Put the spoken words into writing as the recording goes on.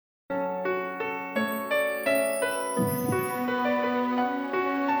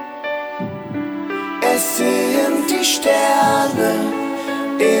Es sind die Sterne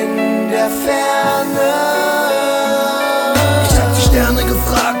in der Ferne. Ich hab die Sterne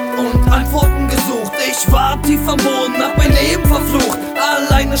gefragt und Antworten gesucht. Ich war tief am Boden, hab mein Leben verflucht.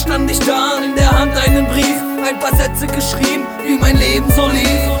 Alleine stand ich da, in der Hand einen Brief, ein paar Sätze geschrieben, wie mein Leben so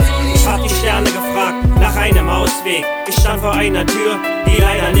lief. Ich hab die Sterne gefragt nach einem Ausweg. Ich stand vor einer Tür, die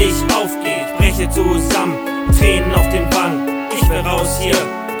leider nicht aufgeht. Breche zusammen, Tränen auf den Wangen. Ich will raus hier,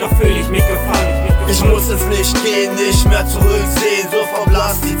 doch fühl ich mich gefangen. Ich muss in Pflicht gehen, nicht mehr zurücksehen. So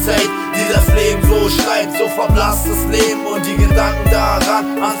verblasst die Zeit, die das Leben so schreibt. So verblasst das Leben und die Gedanken daran.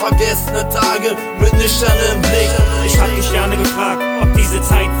 An vergessene Tage mit nüchternem Blick. Ich hab die Sterne gefragt, ob diese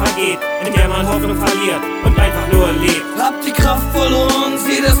Zeit vergeht, in der man Hoffnung verliert und einfach nur lebt. Hab die Kraft verloren,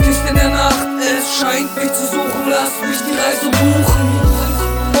 seh das Licht in der Nacht. Es scheint mich zu suchen, lass mich die Reise buchen.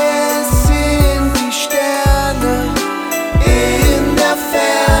 Es sind die Sterne in der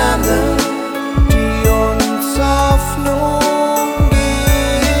Ferne, die uns Hoffnung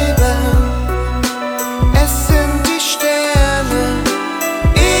geben. Es sind die Sterne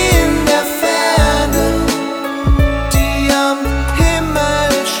in der Ferne, die am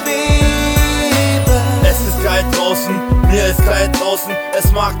Himmel schweben. Es ist kalt draußen, mir ist kalt draußen.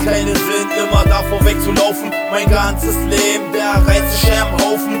 Es macht keinen Sinn, immer davor wegzulaufen. Mein ganzes Leben, der reizt sich am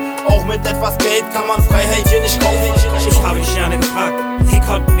Haufen. Auch mit etwas Geld kann man Freiheit hier nicht kaufen. Ich habe die Sterne gefragt, sie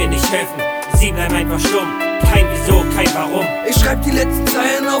konnten mir nicht helfen. Sie bleiben einfach stumm, kein Wieso, kein Warum. Ich schreib die letzten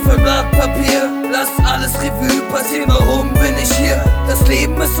Zeilen auf ein Blatt Papier. Lass alles Revue passieren, warum bin ich hier? Das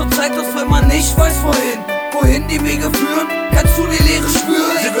Leben ist so zeitlos, wenn man nicht weiß wohin. Wohin die Wege führen, kannst du die Leere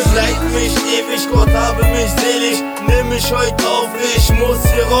spüren. Sie begleiten mich ewig, Gott habe mich selig. Nimm mich heute auf, ich muss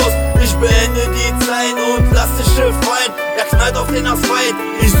hier raus. Ich beende die Zeit und lass das Schiff fallen. Er knallt auf den Asphalt,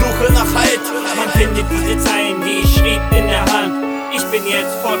 ich suche nach Halt. Man findet diese Zeilen, die ich schrieb, in der Hand. Ich bin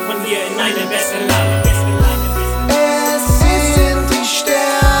jetzt fort von hier in einem besseren Land. Es sind die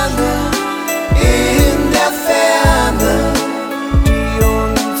Sterne in der Ferne, die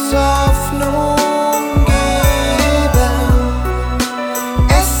uns Hoffnung geben.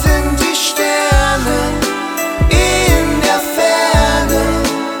 Es sind die Sterne in der Ferne,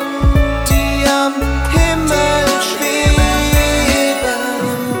 die am Himmel schweben.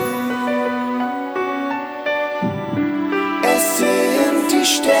 Es sind die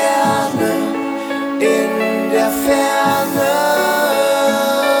Sterne in der Ferne.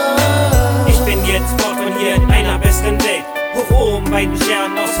 Ich bin jetzt fort von hier in einer besseren Welt. Hoch oben bei den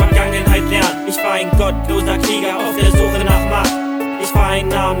Sternen aus Vergangenheit lernen. Ich war ein gottloser Krieger auf der Suche nach Macht. Ich war ein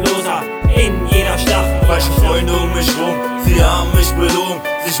Namenloser in jeder Schlacht. Falsche Freunde um mich rum, sie haben mich belogen,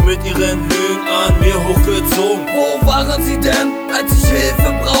 sich mit ihren Lügen an mir hochgezogen. Wo waren sie denn, als ich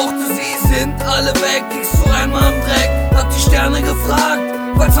Hilfe brauchte? Sie sind alle weg, ich so einmal im Dreck. Hab die Sterne gefragt,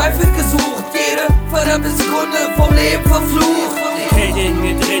 verzweifelt gesucht. Jede verdammte Sekunde vom Leben verflucht. Die Kälte in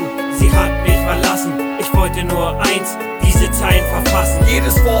mir drin, sie hat mich verlassen. Ich wollte nur eins, diese Zeilen verfassen.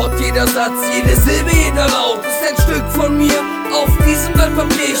 Jedes Wort, jeder Satz, jede Silbe, jeder Laut ist ein Stück von mir auf diesem Blatt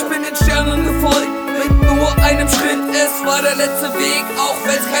Papier. Ich bin den Sternen gefolgt mit nur einem Schritt. Es war der letzte Weg, auch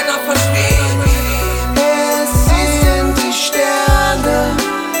wenn's keiner versteht. Es sind die Sterne